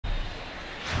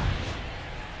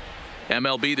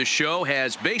MLB The Show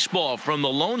has baseball from the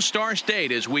Lone Star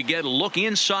State as we get a look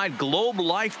inside Globe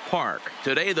Life Park.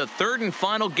 Today, the third and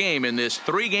final game in this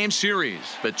three-game series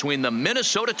between the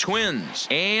Minnesota Twins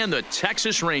and the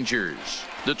Texas Rangers.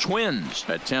 The Twins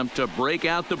attempt to break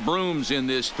out the brooms in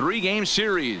this three-game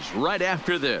series right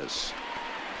after this.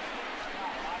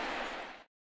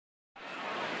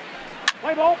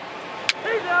 Play ball.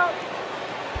 He's out.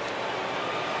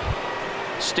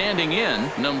 Standing in,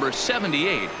 number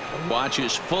 78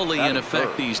 watches fully in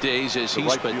effect these days as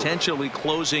he's potentially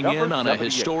closing in on a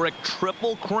historic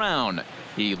triple crown.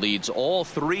 He leads all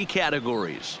three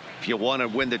categories. If you want to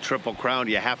win the Triple Crown,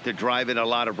 you have to drive in a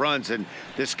lot of runs, and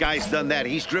this guy's done that.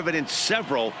 He's driven in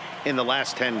several in the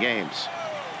last 10 games.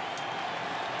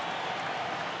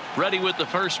 Ready with the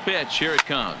first pitch. Here it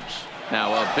comes.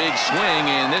 Now a big swing,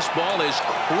 and this ball is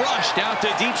crushed out to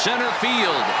deep center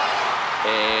field.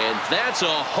 And that's a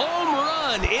home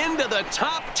run into the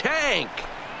top tank.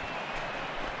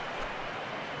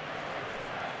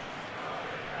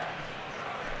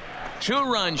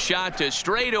 Two-run shot to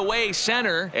straightaway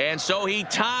center, and so he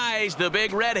ties the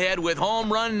big redhead with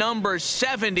home run number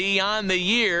 70 on the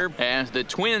year as the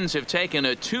Twins have taken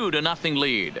a 2-0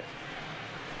 lead.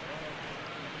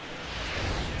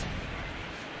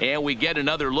 And we get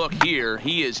another look here.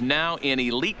 He is now in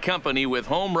elite company with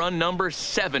home run number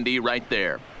 70 right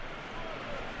there.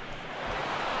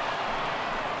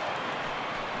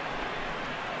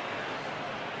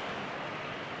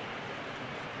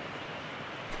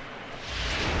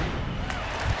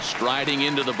 Striding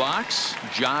into the box,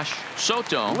 Josh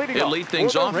Soto. He'll lead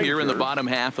things off here in the bottom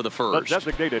half of the first. The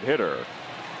designated hitter,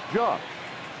 Josh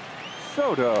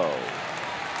Soto.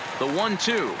 The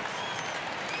 1-2.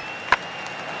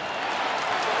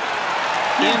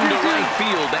 Into right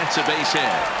field. That's a base hit.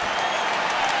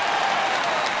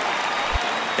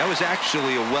 That was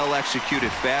actually a well-executed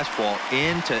fastball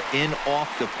in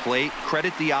off the plate.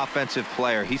 Credit the offensive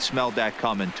player. He smelled that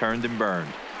coming, turned and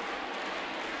burned.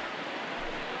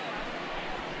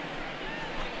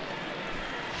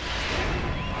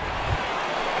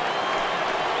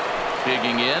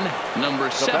 Digging in, number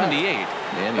 78,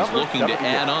 and he's looking to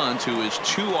add on to his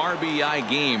 2 RBI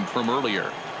game from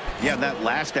earlier. Yeah, that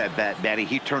last at-bat, Daddy,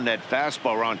 he turned that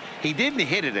fastball around. He didn't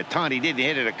hit it a ton. He didn't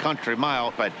hit it a country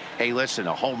mile. But, hey, listen,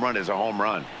 a home run is a home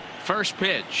run. First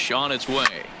pitch on its way.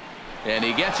 And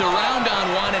he gets around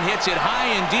on one and hits it high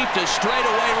and deep to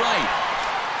straightaway right.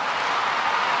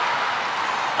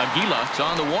 Aguilar's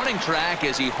on the warning track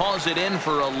as he hauls it in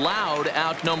for a loud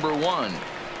out number 1.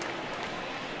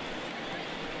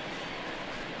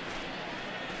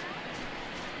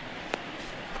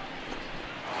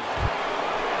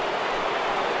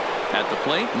 At the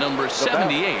plate, number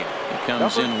 78. He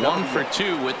comes in 1 for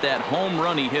 2 with that home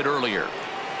run he hit earlier.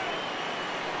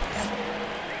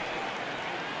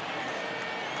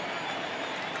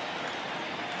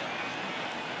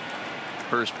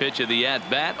 First pitch of the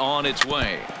at-bat on its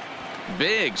way.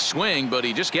 Big swing, but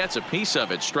he just gets a piece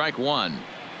of it. Strike 1.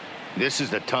 This is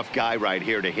the tough guy right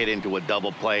here to hit into a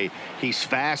double play. He's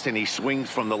fast and he swings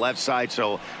from the left side,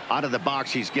 so out of the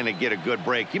box he's going to get a good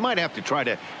break. You might have to try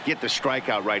to get the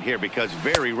strikeout right here because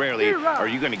very rarely are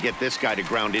you going to get this guy to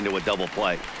ground into a double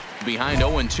play. Behind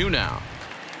 0-2 now.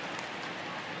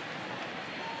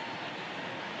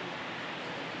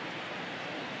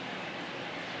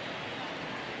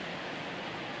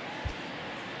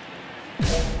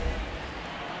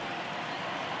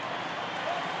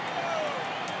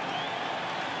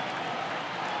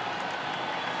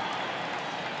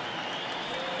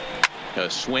 A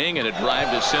swing and a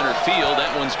drive to center field.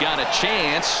 That one's got a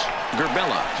chance.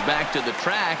 Gerbella's back to the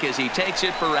track as he takes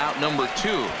it for out number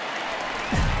 2.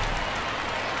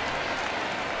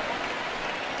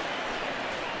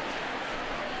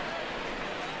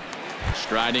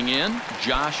 Striding in,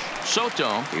 Josh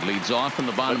Soto. He leads off in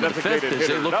the bottom of the 5th as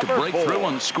they look to break through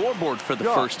on the scoreboard for the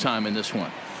first time in this one.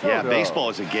 Yeah,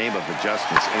 baseball is a game of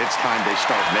adjustments, and it's time they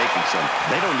start making some.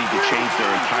 They don't need to change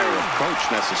their entire approach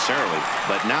necessarily,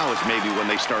 but now is maybe when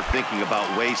they start thinking about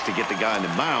ways to get the guy on the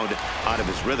mound out of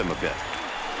his rhythm a bit.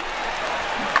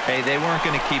 Hey, they weren't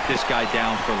going to keep this guy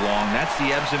down for long. That's the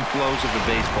ebbs and flows of a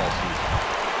baseball season.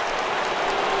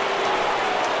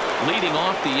 Leading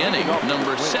off the inning,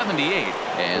 number 78,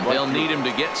 and they'll need him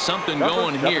to get something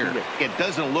going here. It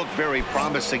doesn't look very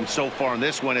promising so far in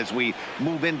this one as we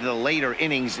move into the later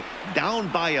innings. Down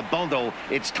by a bundle,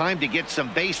 it's time to get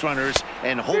some base runners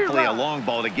and hopefully a long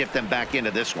ball to get them back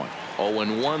into this one.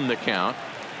 0-1 the count.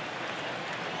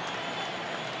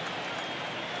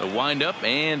 The windup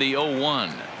and the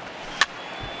 0-1.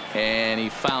 And he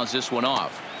fouls this one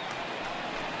off.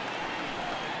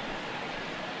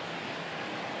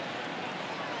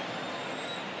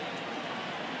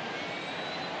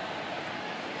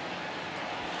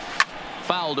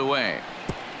 fouled away.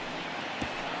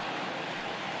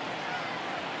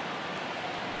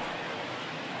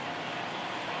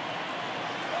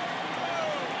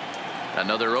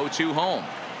 Another 0-2 home.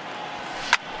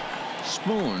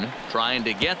 Spoon trying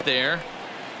to get there.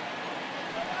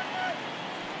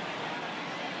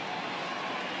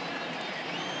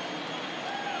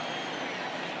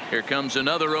 Here comes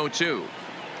another 0-2.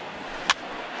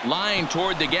 Line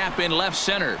toward the gap in left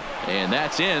center. And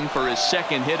that's in for his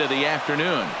second hit of the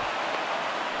afternoon.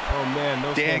 Oh,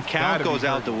 man, Dan, count goes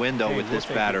out the window with this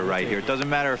batter right here. It doesn't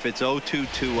matter if it's 0-2,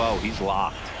 2-0. He's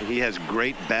locked. He has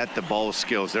great bat-to-ball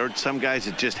skills. There are some guys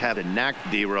that just have a knack,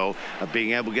 D-Row, of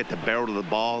being able to get the barrel to the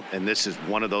ball, and this is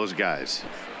one of those guys.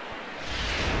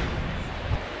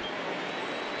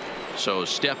 So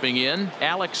stepping in,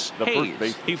 Alex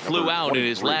Hayes. He flew out in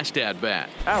his last at-bat.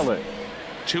 Alex.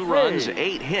 2 runs,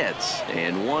 8 hits,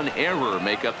 and 1 error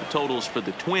make up the totals for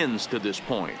the Twins to this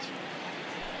point.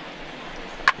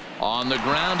 On the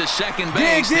ground to second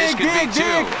base. This could be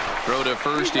 2. Throw to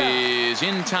first is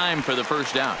in time for the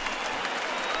first out.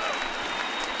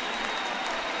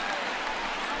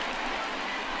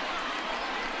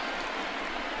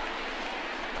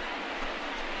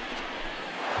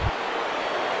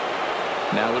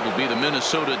 Now it'll be the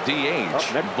Minnesota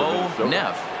DH, Bo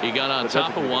Neff. He got on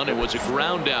top of one and was a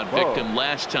ground out victim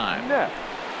last time.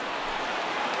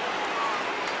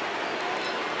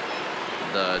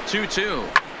 The 2-2.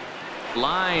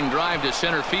 Line drive to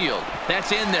center field.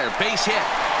 That's in there. Base hit.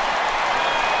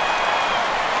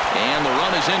 And the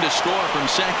run is in to score from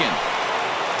second.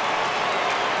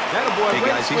 Hey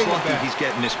guys, he's lucky he's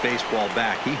getting this baseball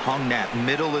back. He hung that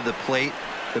middle of the plate.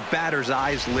 The batter's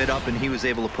eyes lit up and he was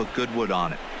able to put Goodwood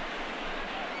on it.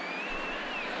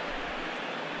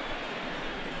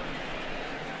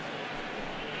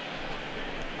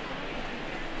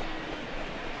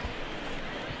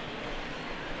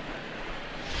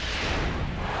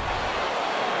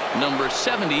 Number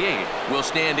 78 will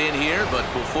stand in here, but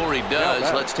before he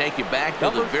does, let's take you back to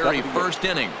the very first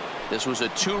inning. This was a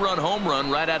 2-run home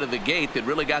run right out of the gate that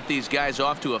really got these guys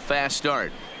off to a fast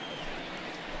start.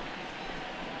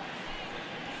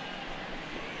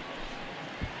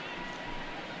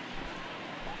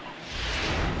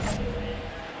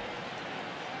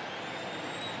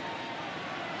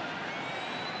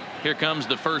 Here comes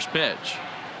the first pitch.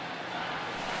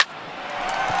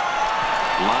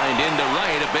 Lined into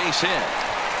right, a base hit.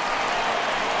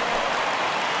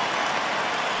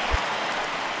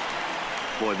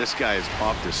 Boy, this guy is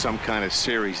off to some kind of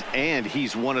series, and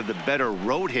he's one of the better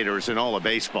road hitters in all of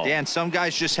baseball. Dan, some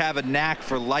guys just have a knack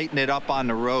for lighting it up on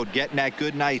the road, getting that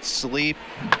good night's sleep,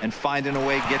 and finding a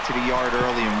way to get to the yard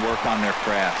early and work on their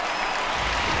craft.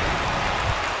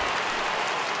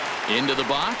 Into the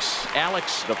box,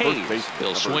 Alex Hayes.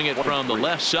 He'll swing it from the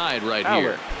left side right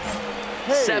here.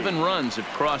 7 runs have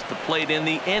crossed the plate in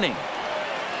the inning.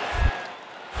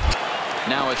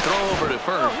 Now a throw over to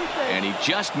first, and he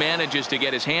just manages to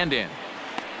get his hand in.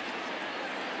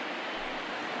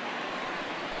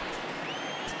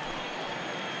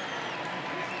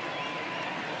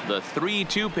 The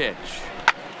 3-2 pitch.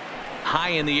 High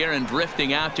in the air and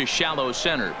drifting out to shallow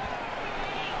center.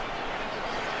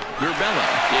 Gerbella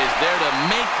is there to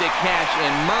make the catch,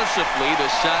 and mercifully the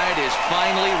side is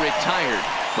finally retired.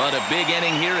 But a big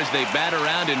inning here as they bat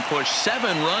around and push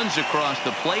 7 runs across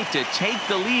the plate to take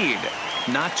the lead.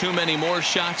 Not too many more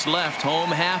shots left.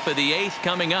 Home half of the 8th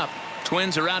coming up.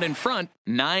 Twins are out in front,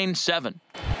 9-7.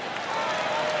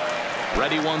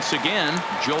 Ready once again,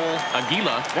 Joel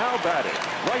Aguila. Now batting,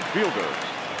 right fielder,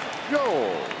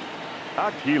 Joel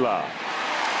Aguila.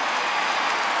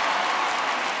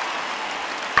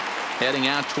 Heading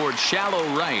out towards shallow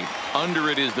right. Under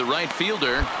it is the right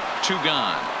fielder. 2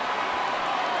 gone.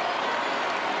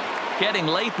 Getting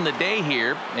late in the day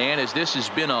here, and as this has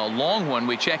been a long one,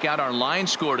 we check out our line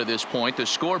score to this point. The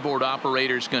scoreboard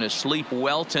operator's going to sleep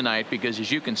well tonight because,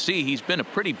 as you can see, he's been a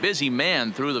pretty busy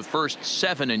man through the first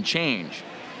 7 and change.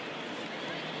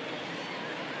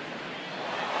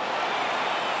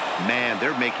 Man,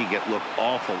 they're making it look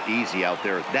awful easy out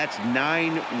there. That's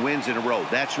 9 wins in a row.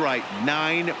 That's right,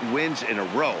 9 wins in a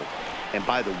row. And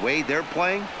by the way they're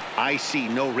playing, I see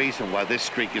no reason why this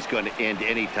streak is going to end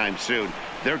anytime soon.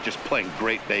 They're just playing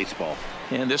great baseball.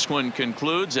 And this one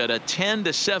concludes at a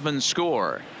 10-7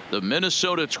 score. The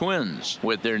Minnesota Twins,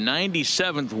 with their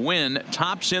 97th win,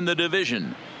 tops in the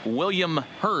division. William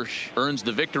Hirsch earns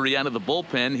the victory out of the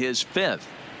bullpen, his 5th.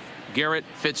 Garrett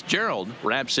Fitzgerald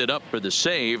wraps it up for the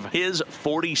save, his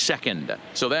 42nd.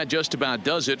 So that just about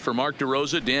does it for Mark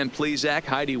DeRosa, Dan Plesac,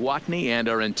 Heidi Watney, and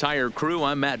our entire crew.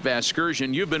 I'm Matt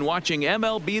Vasgersian. You've been watching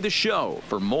MLB The Show.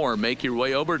 For more, make your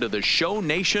way over to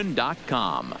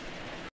theshownation.com.